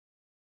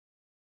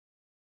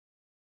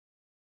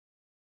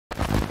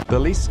The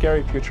least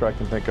scary future I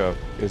can think of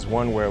is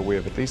one where we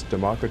have at least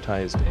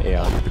democratized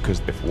AI, because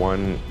if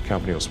one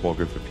company or small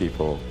group of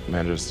people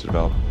manages to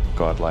develop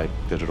godlike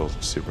digital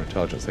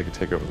superintelligence, they could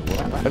take over the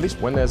world. At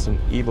least when there's an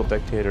evil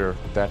dictator,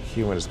 that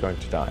human is going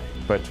to die.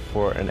 But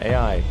for an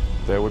AI,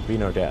 there would be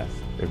no death.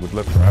 It would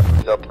live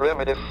forever. The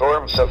primitive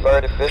forms of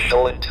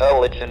artificial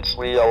intelligence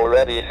we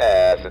already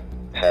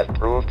have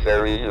proved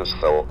very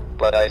useful,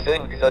 but I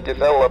think the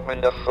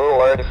development of full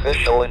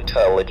artificial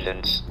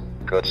intelligence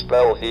could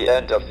spell the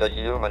end of the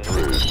human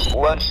race.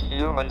 Once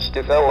humans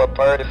develop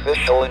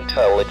artificial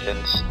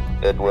intelligence,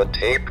 it would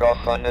take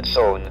off on its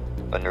own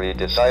and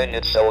redesign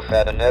itself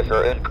at an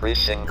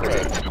ever-increasing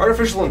rate.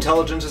 Artificial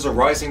intelligence is a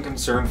rising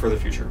concern for the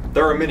future.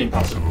 There are many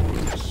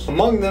possibilities.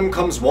 Among them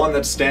comes one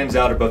that stands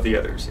out above the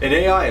others, an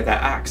AI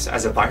that acts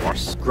as a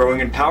virus,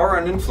 growing in power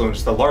and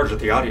influence the larger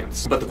the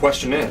audience. But the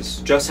question is,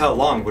 just how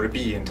long would it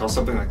be until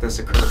something like this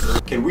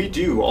occurs? Can we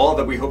do all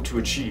that we hope to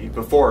achieve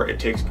before it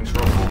takes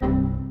control?